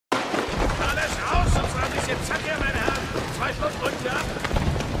Zack her, meine Herren! 2 Stunden drücken wir ab!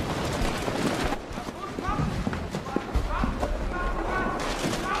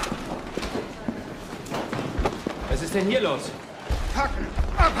 Was ist denn hier los? Packen!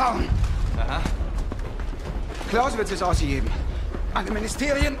 Abhauen! Aha. Clausewitz ist ausgegeben. Alle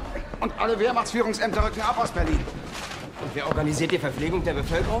Ministerien und alle Wehrmachtsführungsämter rücken ab aus Berlin. Und wer organisiert die Verpflegung der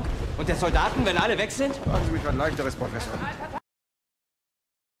Bevölkerung? Und der Soldaten, wenn alle weg sind? Fragen Sie mich was Leichteres, Professor.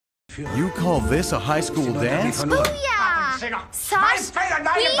 You call this a high school dance? Booyah! Sarge, we have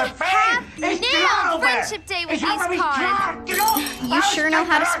nailed Friendship Day with these cards. You sure know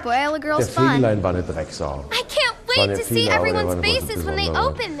how to spoil a girl's Der fun. Fegelein war eine Drecksau. I can't wait to see everyone's faces when they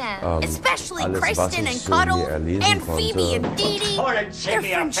open them. Especially alles, Kristen was and ich so mir Cuddle, erlesen and Phoebe and Dee Dee. Their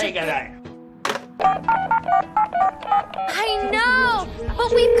Friendship Day. I know,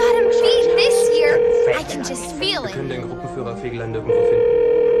 but we've got him beat this year. I can just feel it. Den Gruppenführer Fegelein nirgendwo finden.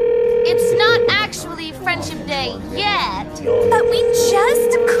 It's not actually Friendship Day yet, but we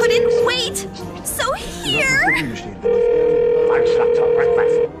just couldn't wait. So here.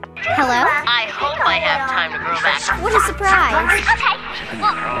 Hello? I hope I have time to grow back. What a surprise. Okay,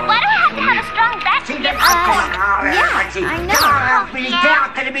 well, why do I have to have a strong back to get Yeah, I know.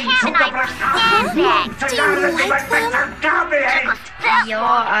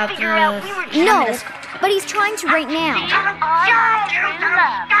 No, but he's trying to right now.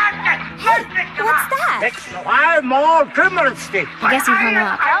 Hey, what's that? Zweimal kümmerst dich! I guess he hung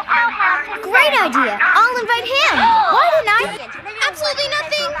up. Great idea. I'll invite him. Why didn't I? Absolutely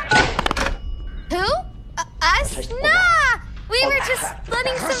nothing. Who? Us? Nah! We were just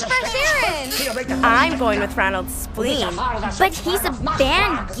letting some fresh air in. I'm going with Ronald's spleen. But he's a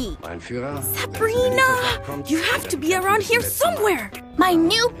band geek. Sabrina, you have to be around here somewhere. My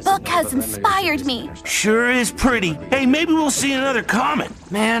new book has inspired me. Sure is pretty. Hey, maybe we'll see another comet.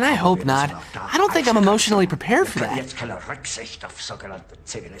 Man, I hope not. I don't think I'm emotionally prepared for that.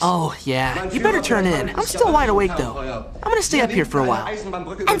 Oh, yeah. You better turn in. I'm still wide awake, though. I'm gonna stay up here for a while.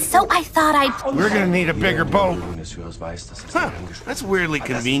 And so I thought I'd... We're gonna need a bigger boat. Huh, that's weirdly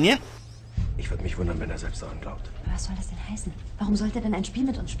convenient. Ich würde mich wundern, wenn selbst daran glaubt. Was soll das denn heißen? Warum sollte denn ein Spiel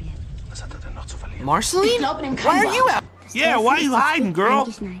mit uns spielen? Was hat denn noch zu verlieren? Marceline? Why are you out? Yeah, why are you hiding, girl?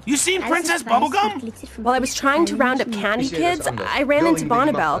 You seen Princess Bubblegum? While I was trying to round up candy kids, I ran into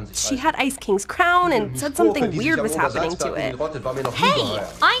Bonnabelle. She had Ice King's crown and said something weird was happening to it. Hey,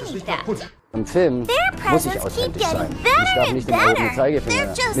 I need that. Im Film muss ich authentisch sein. Ich darf nicht den roten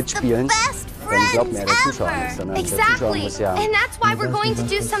Zeigefinger mitspielen. Dann glaubt mir der Zuschauer nicht, sondern der Zuschauer Exactly. muss ja... And that's why we're going to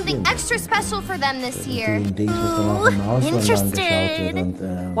do something extra special for them this year. Interested?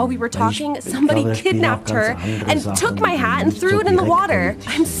 While we were talking, somebody kidnapped her and took my hat and threw it in the water.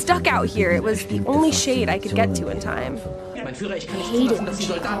 I'm stuck out here. It was the only shade I could get to in time. Hate it when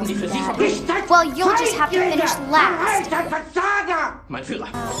she calls me that. Well, you'll just have to finish last. You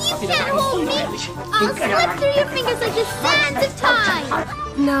can't hold me. I'll slip through your fingers like the sands of time.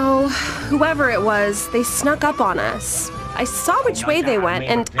 No, whoever it was, they snuck up on us. I saw which way they went,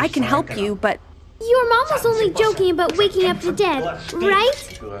 and I can help you, but... Your mom was only joking about waking up the dead,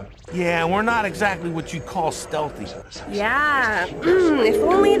 right? Yeah, we're not exactly what you'd call stealthy. Yeah, if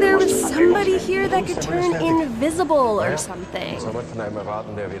only there was somebody here that could turn invisible or something. Soll man von einem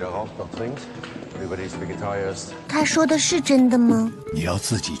erwarten, der weder raucht noch trinkt, und überdies Vegetarier ist?他说的是真的吗？你要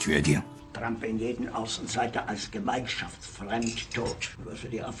自己决定。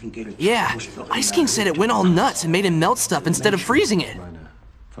 Yeah, Ice King said it went all nuts and made him melt stuff instead of freezing it.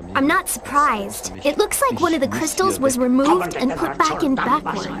 I'm not surprised. It looks like one of the crystals was removed and put back in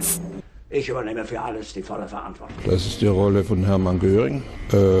backwards. Ich übernehme für alles die volle Verantwortung. Das ist die Rolle von Hermann Göring,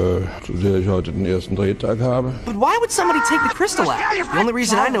 zu der ich heute den ersten Drehtag habe. But why would somebody take the crystal out? The only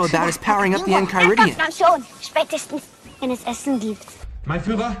reason I know about is powering up the Enchiridion. Schon, spätestens, wenn es Essen gibt. Mein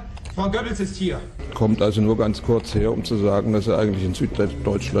Führer, Frau Goebbels ist hier. Kommt also nur ganz kurz her, um zu sagen, dass er eigentlich in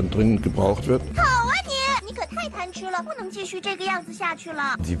Süddeutschland dringend gebraucht wird.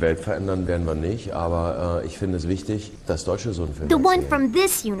 Die Welt verändern werden wir nicht, aber ich finde es wichtig, dass Deutsche so einen Film The one erzählen. from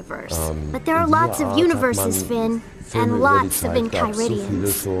this universe. But there are lots of universes, Finn. Filme And über die lots of Zeit gab's so viele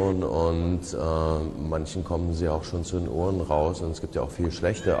Enchiridions. schon und manchen kommen sie auch schon zu den Ohren raus und es gibt ja auch viel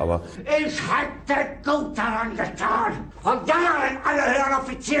schlechte, aber... Ich hätte gut daran getan, und darin alle höheren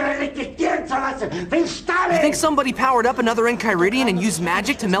Offiziere liquidieren zu lassen, wie Stalin! You think somebody powered up another Enchiridion and used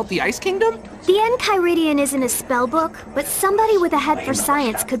magic to melt the Ice Kingdom? The Enchiridion isn't a spell book, but somebody with a head for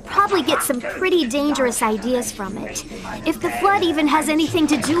science could probably get some pretty dangerous ideas from it. If the flood even has anything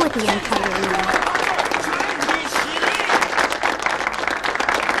to do with the Enchiridion.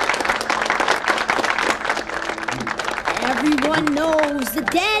 Everyone knows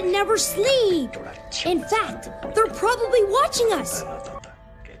the dead never sleep. In fact, they're probably watching us.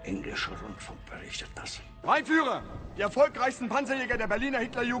 Reinführer! Die erfolgreichsten Panzerjäger der Berliner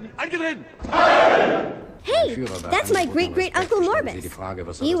Hitlerjugend angetreten! Hey, that's my great-great-uncle Morbus.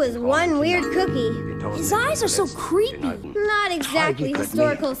 He was one weird cookie. His eyes are so creepy. Not exactly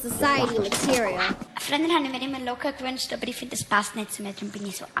historical society material. Freunde haben mir immer locker gewünscht, aber ich finde, das passt nicht zu mir. Darum bin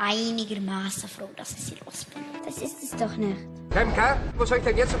ich so einigermaßen froh, dass ich sie los bin. Das ist es doch nicht. Kemka, wo soll ich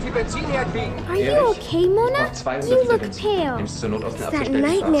denn jetzt so viel Benzin herkriegen? Are you okay, Mona? You look pale. It's that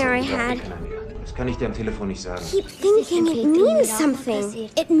nightmare I had. Das kann ich dir am Telefon nicht sagen. Keep thinking it means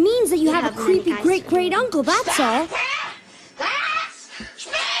something. It means that you have a creepy great-great-uncle, that's all.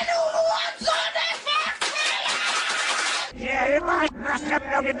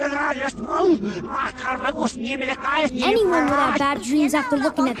 Anyone would have bad dreams after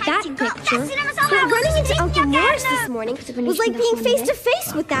looking at that picture. But running into Uncle Morris this morning was like being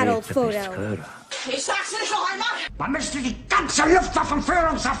face-to-face with that old photo. Ich sag's nicht noch einmal! Man müsste die ganze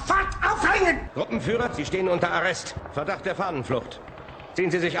Luftwaffenführung sofort aufhängen! Gruppenführer, Sie stehen unter Arrest. Verdacht der Fahnenflucht.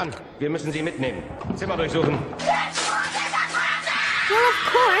 Ziehen Sie sich an. Wir müssen Sie mitnehmen. Zimmer durchsuchen. Well, of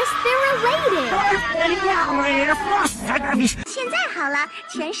course, they're related. 现在好了，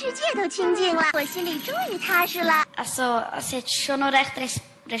全世界都清静了，我心里终于踏实了。Also, es hat schon noch recht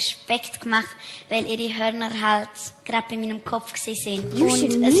Respekt gemacht, weil ihre Hörner halt gerade bei meinem Kopf gesehen sind.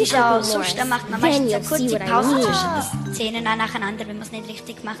 Und es ist auch sonst, da macht man meistens eine kurze Pause zwischen den Szenen nacheinander, wenn man es nicht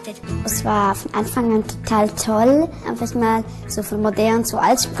richtig gemacht hat. Es war von Anfang an total toll, einfach mal so von modern zu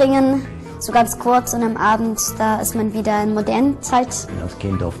alt springen. So ganz kurz und am Abend, da ist man wieder in modernen Zeit. Ich bin als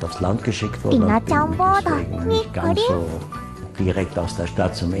Kind oft aufs Land geschickt worden und bin deswegen nicht ganz so direkt aus der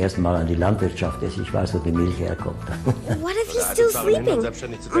Stadt zum ersten Mal an die Landwirtschaft ist. Ich weiß, wo die Milch herkommt. What if he's still sleeping?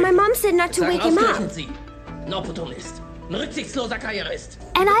 My mom said not to wake him up. Ein Opportunist. Ein rücksichtsloser Karrierist.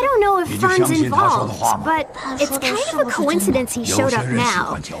 And I don't know if fun's involved, but it's kind of a coincidence he showed up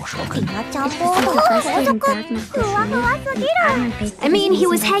now. I mean, he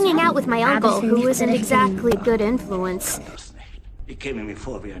was hanging out with my uncle, who isn't exactly a good influence. Ich käme mir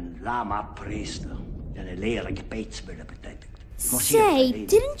vor wie ein Lama-Priester, der eine leere Gebetsmühle betätigt. Say,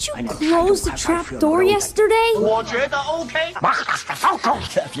 didn't you close the trap door yesterday? Mach das, der Falco!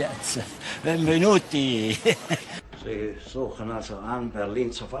 Benvenuti. Sie suchen also an,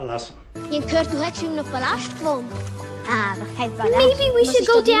 Berlin zu verlassen. Ich hab gehört, du hättest in einem Palast gewohnt. Aber kein Palast. Maybe we should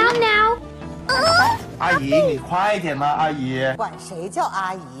go down now. 阿姨，你快一点嘛，阿姨。管谁叫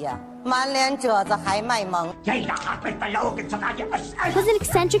阿姨呀？满脸褶子还卖萌。Was an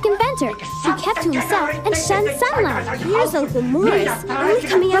eccentric inventor who kept to himself and shunned sunlight. Here's Uncle Morris, only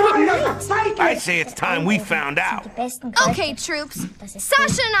coming out at night. I say it's time we found out. Okay, troops.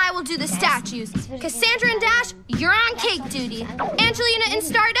 Sasha and I will do the statues. Cassandra and Dash, you're on cake duty. Angelina and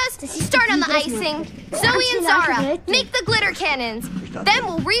Stardust, start on the icing. Zoe and Zara, make the glitter cannons. Then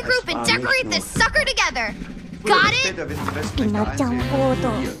we'll regroup and decorate this sucker together. Got it?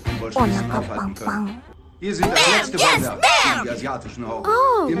 Hier sind das letzte Bauwerk, die asiatischen Augen.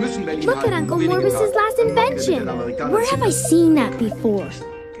 Oh, Wir müssen Berlin look at halten, Uncle nur wenige Morbus's Tage. last invention. Where have I seen that before?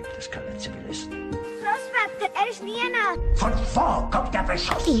 Gibt es keine Zivilisten? Großvater, er ist Vienna. Von wo kommt der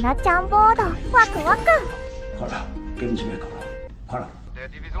Beschuss? Kolla, geben Sie mir Kolla. Kolla. Der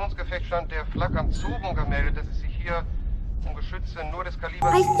Divisionsgefechtsstand der Flak am Zogen gemeldet, dass es sich hier um Geschütze nur des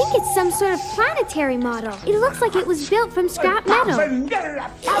Kalibers... I think it's some sort of planetary model. It looks like it was built from scrap metal.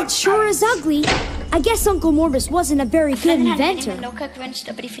 It sure is ugly. I guess Uncle Morbus wasn't a very good inventor. Locker gewünscht,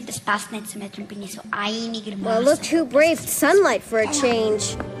 aber ich finde, das passt nicht zu mir. Darum bin ich so einigermaßen. Well, look who braved sunlight for a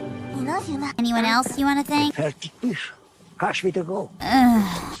change. Anyone else you want to thank? Fertig bist. Kannst wieder gehen.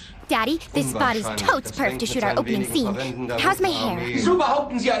 Daddy, this spot is totes perf to shoot our opening scene. How's my hair? Wieso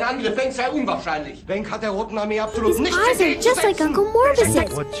behaupten Sie, ein Angriff Wenks sei unwahrscheinlich? Wenk hat der Roten Armee absolut His nichts eyes are just like Uncle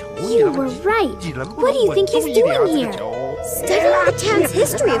Morbus's. You were right. What do you think he's doing here? Studying the town's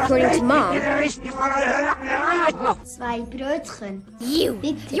history, according to Mom. Zwei Brötchen.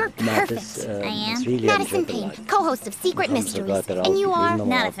 You're perfect. I am. Madison Payne, co-host of Secret Mysteries. And you are?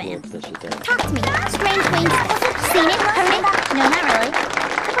 Not a fan. Talk to me. Strange Wayne stuff. Seen it? Heard it? No, not really.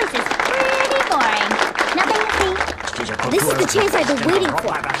 The place is pretty boring. Nothing to see. This is the chance I've been waiting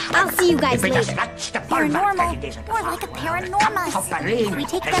for. I'll see you guys later. Paranormal. More like a paranormal. If we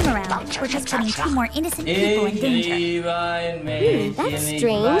take them around, we're just putting two more innocent people in danger. That's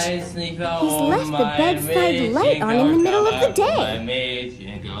strange. He's left the bedside light on in the middle of the day.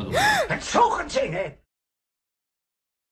 Suchen Sie ihn!